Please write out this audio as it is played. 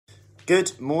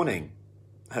Good morning.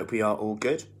 Hope we are all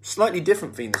good. Slightly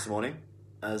different theme this morning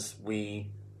as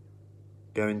we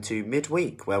go into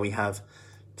midweek where we have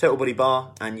Total Body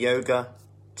Bar and yoga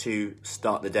to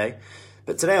start the day.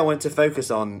 But today I wanted to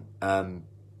focus on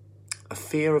a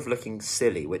fear of looking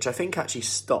silly, which I think actually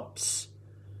stops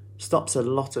a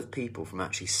lot of people from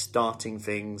actually starting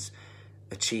things,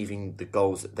 achieving the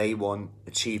goals that they want,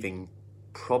 achieving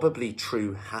probably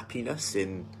true happiness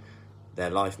in their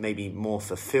life, maybe more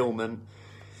fulfillment,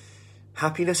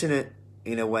 happiness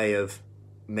in a way of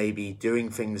maybe doing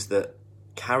things that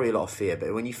carry a lot of fear.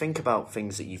 But when you think about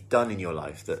things that you've done in your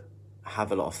life that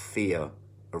have a lot of fear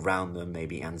around them,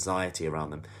 maybe anxiety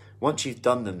around them, once you've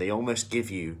done them, they almost give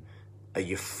you a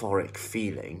euphoric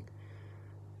feeling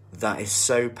that is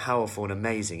so powerful and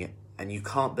amazing, and you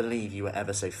can't believe you were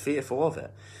ever so fearful of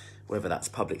it. Whether that's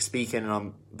public speaking, and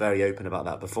I'm very open about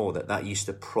that before, that used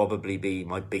to probably be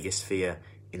my biggest fear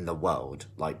in the world,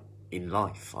 like in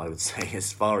life, I would say.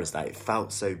 As far as that, it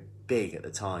felt so big at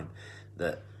the time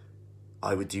that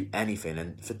I would do anything,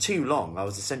 and for too long I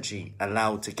was essentially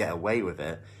allowed to get away with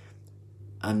it.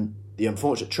 And the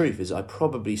unfortunate truth is I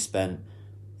probably spent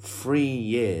 3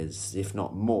 years, if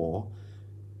not more,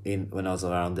 when I was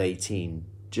around 18,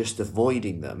 just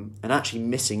avoiding them and actually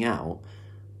missing out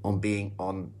on being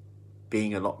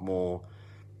a lot more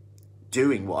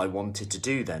doing what I wanted to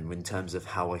do then, in terms of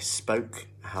how I spoke,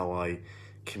 how I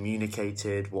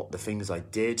communicated, what the things I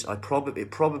did.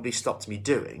 It probably stopped me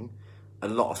doing a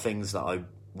lot of things that I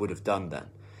would have done then.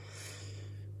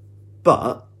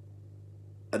 But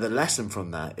the lesson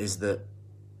from that is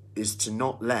to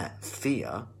not let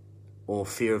fear or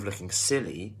fear of looking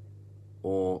silly,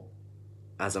 or,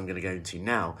 as I'm going to go into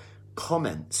now,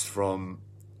 comments from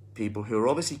people who are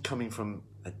obviously coming from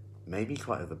maybe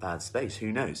quite of a bad space,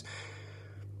 who knows,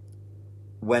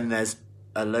 when there's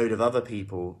a load of other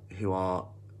people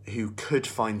who could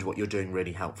find what you're doing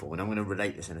really helpful. And I'm going to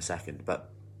relate this in a second. But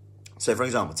so, for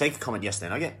example, take a comment yesterday,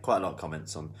 and I get quite a lot of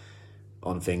comments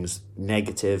on things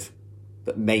negative,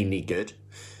 but mainly good.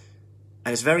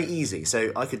 And it's very easy.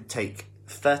 So I could take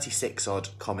 36 odd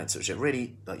comments, which are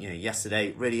really,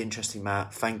 yesterday, really interesting,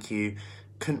 Matt, thank you,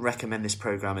 couldn't recommend this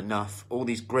program enough, all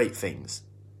these great things.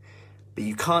 But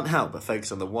you can't help but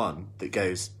focus on the one that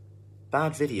goes,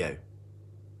 bad video.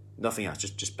 Nothing else,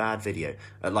 just bad video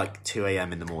at like 2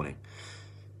 a.m. in the morning.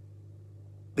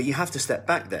 But you have to step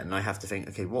back then, and I have to think,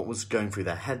 okay, what was going through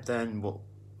their head then?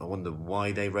 I wonder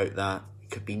why they wrote that. It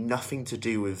could be nothing to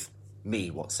do with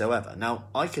me whatsoever. Now,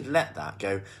 I could let that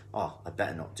go, I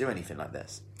better not do anything like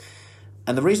this.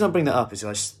 And the reason I bring that up is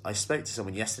I spoke to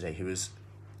someone yesterday who was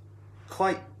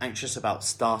quite anxious about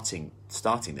starting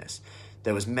this.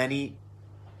 There was many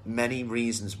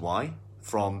reasons why,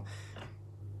 from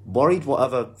worried what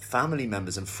other family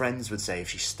members and friends would say if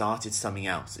she started something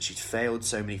else, that she'd failed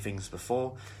so many things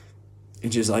before.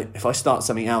 And she was like, if I start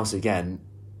something else again,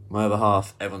 my other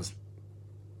half,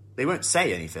 they won't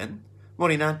say anything.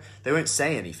 Morning, Nan. They won't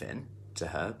say anything to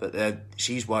her, but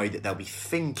she's worried that they'll be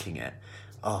thinking it.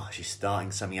 Oh, she's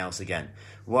starting something else again.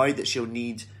 Worried that she'll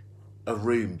need a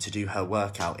room to do her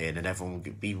workout in, and everyone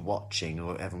will be watching,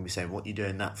 or everyone will be saying, what are you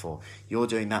doing that for? You're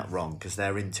doing that wrong, because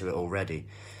they're into it already.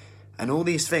 And all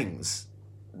these things,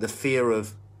 the fear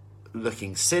of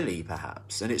looking silly,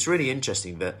 perhaps. And it's really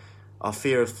interesting that our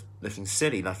fear of looking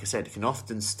silly, like I said, can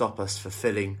often stop us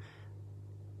fulfilling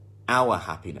our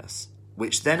happiness,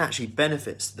 which then actually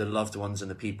benefits the loved ones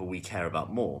and the people we care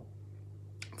about more.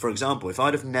 For example, if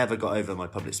I'd have never got over my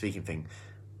public speaking thing,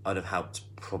 I'd have helped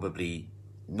probably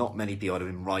not many people. I'd have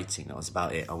been writing, that was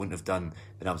about it. I wouldn't have been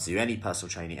able to do any personal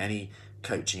training, any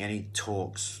coaching, any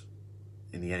talks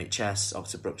in the NHS,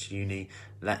 Oxford Brookes Uni,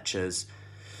 lectures,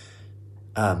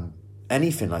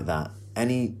 anything like that,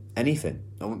 anything.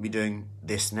 I wouldn't be doing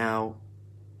this now,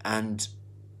 and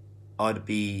I'd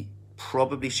be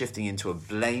probably shifting into a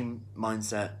blame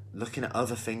mindset, looking at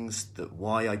other things, that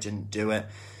why I didn't do it,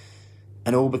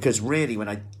 and all because really, when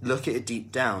I look at it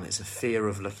deep down, it's a fear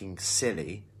of looking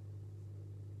silly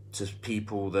to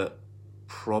people that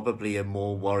probably are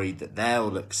more worried that they'll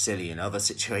look silly in other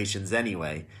situations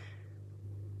anyway.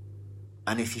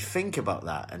 And if you think about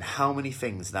that, and how many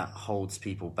things that holds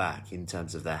people back in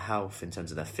terms of their health, in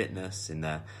terms of their fitness, in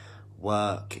their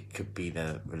work, it could be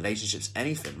their relationships,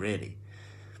 anything really.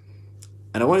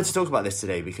 And I wanted to talk about this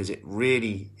today because it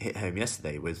really hit home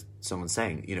yesterday with someone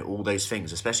saying, all those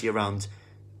things, especially around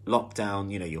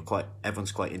lockdown,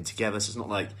 everyone's quite in together. So it's not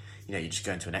like, you just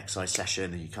go into an exercise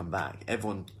session and you come back.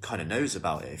 Everyone kind of knows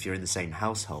about it if you're in the same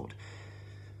household.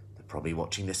 They're probably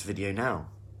watching this video now.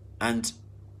 And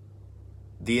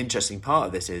the interesting part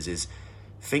of this is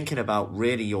thinking about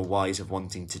really your whys of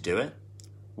wanting to do it,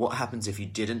 what happens if you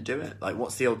didn't do it? Like,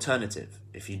 what's the alternative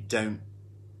if you don't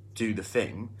do the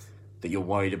thing that you're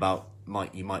worried about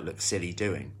you might look silly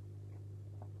doing?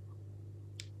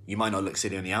 You might not look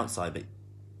silly on the outside, but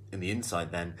in the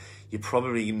inside then, you're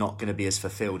probably not going to be as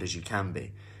fulfilled as you can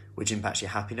be, which impacts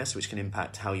your happiness, which can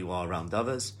impact how you are around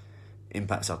others,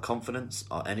 impacts our confidence,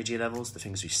 our energy levels, the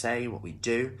things we say, what we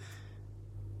do.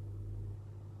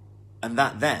 And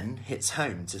that then hits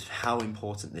home to how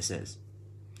important this is.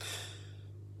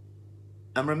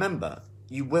 And remember,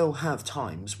 you will have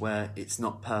times where it's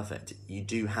not perfect. You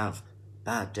do have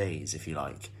bad days, if you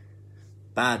like.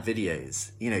 Bad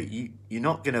videos. You know, you're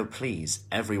not going to please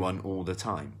everyone all the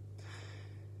time.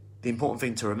 The important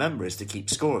thing to remember is to keep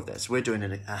score of this. We're doing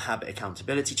a habit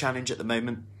accountability challenge at the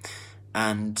moment.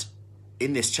 And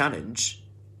in this challenge,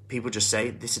 people just say,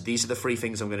 these are the 3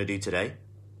 things I'm going to do today.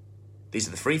 These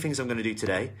are the 3 things I'm going to do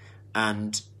today.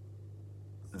 And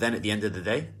then at the end of the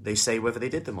day, they say whether they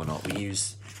did them or not. We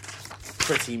use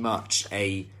pretty much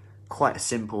quite a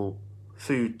simple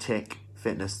food tick,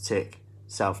 fitness tick,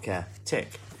 self-care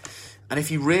tick. And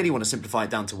if you really want to simplify it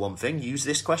down to one thing, use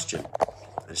this question.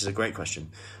 This is a great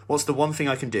question. What's the one thing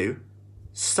I can do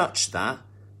such that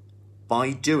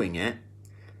by doing it,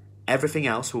 everything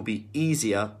else will be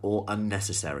easier or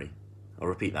unnecessary? I'll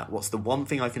repeat that. What's the one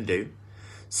thing I can do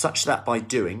such that by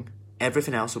doing,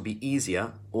 everything else will be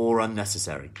easier or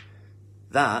unnecessary?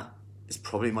 That is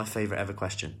probably my favourite ever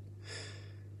question.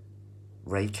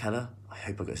 Ray Keller, I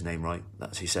hope I got his name right.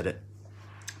 That's who said it.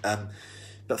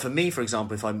 But for me, for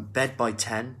example, if I'm bed by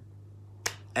 10,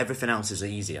 everything else is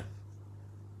easier.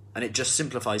 And it just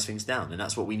simplifies things down. And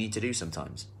that's what we need to do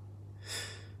sometimes.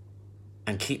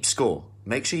 And keep score.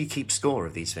 Make sure you keep score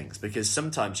of these things. Because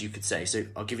sometimes you could say, so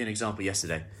I'll give you an example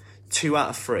yesterday. 2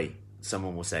 out of 3,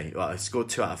 someone will say, well, I scored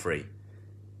 2 out of 3.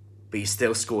 But you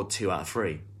still scored 2 out of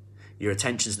 3. Your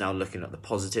attention's now looking at the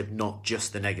positive, not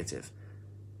just the negative.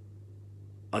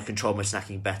 I controlled my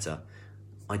snacking better.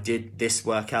 I did this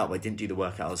workout, but I didn't do the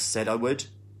workout I said I would.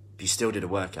 But you still did a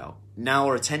workout. Now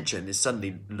our attention is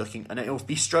suddenly looking, and it'll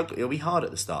be hard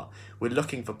at the start. We're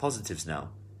looking for positives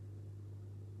now.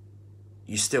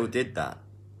 You still did that.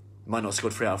 You might not have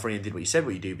scored 3 out of 3 and did what you said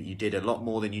what you do, but you did a lot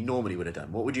more than you normally would have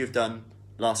done. What would you have done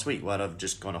last week? Well, I've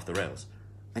just gone off the rails.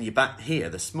 And you're back here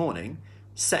this morning,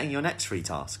 setting your next 3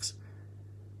 tasks.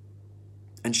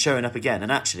 And showing up again.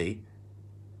 And actually,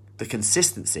 the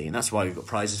consistency, and that's why we've got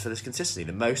prizes for this consistency,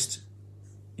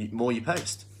 the more you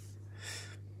post.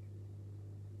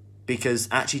 Because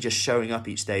actually just showing up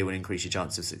each day will increase your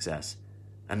chance of success.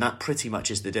 And that pretty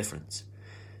much is the difference.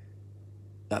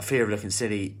 That fear of looking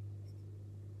silly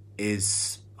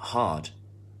is hard.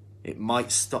 It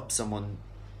might stop someone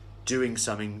doing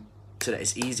something so that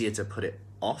it's easier to put it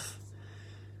off.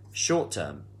 Short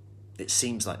term, it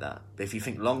seems like that. But if you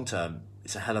think long term,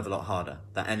 it's a hell of a lot harder.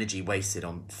 That energy wasted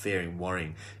on fearing,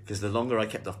 worrying. Because the longer I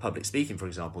kept off public speaking, for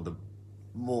example,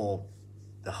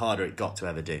 the harder it got to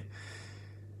ever do.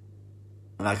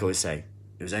 And like I always say,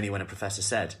 it was only when a professor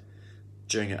said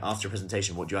after a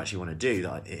presentation, what do you actually want to do,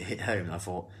 that it hit home. And I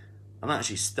thought, I'm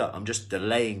actually stuck. I'm just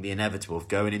delaying the inevitable of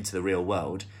going into the real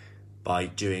world by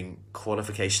doing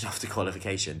qualification after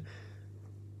qualification.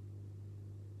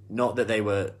 Not that they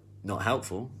were not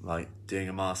helpful, like doing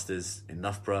a master's in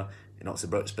Loughborough, in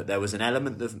Oxford Brookes, but there was an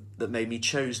element that made me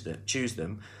choose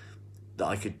them, that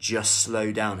I could just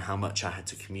slow down how much I had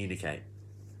to communicate,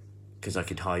 because I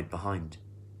could hide behind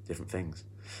different things.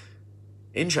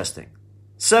 Interesting.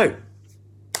 So,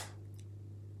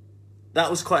 that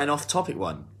was quite an off-topic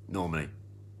one, normal,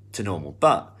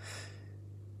 but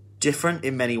different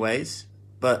in many ways.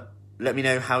 But let me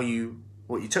know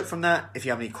what you took from that. If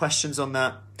you have any questions on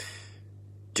that,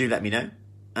 do let me know.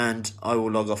 And I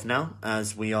will log off now,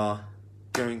 as we are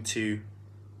going to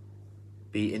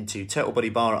be into Total Body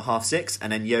Bar at 6:30,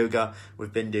 and then yoga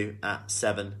with Bindu at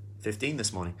 7:15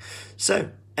 this morning.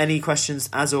 So, any questions,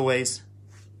 as always,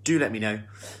 do let me know.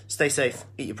 Stay safe,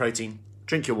 eat your protein,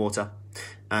 drink your water.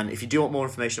 And if you do want more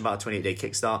information about a 28-day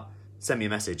kickstart, send me a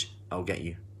message. I'll get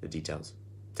you the details.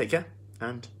 Take care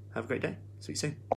and have a great day. See you soon.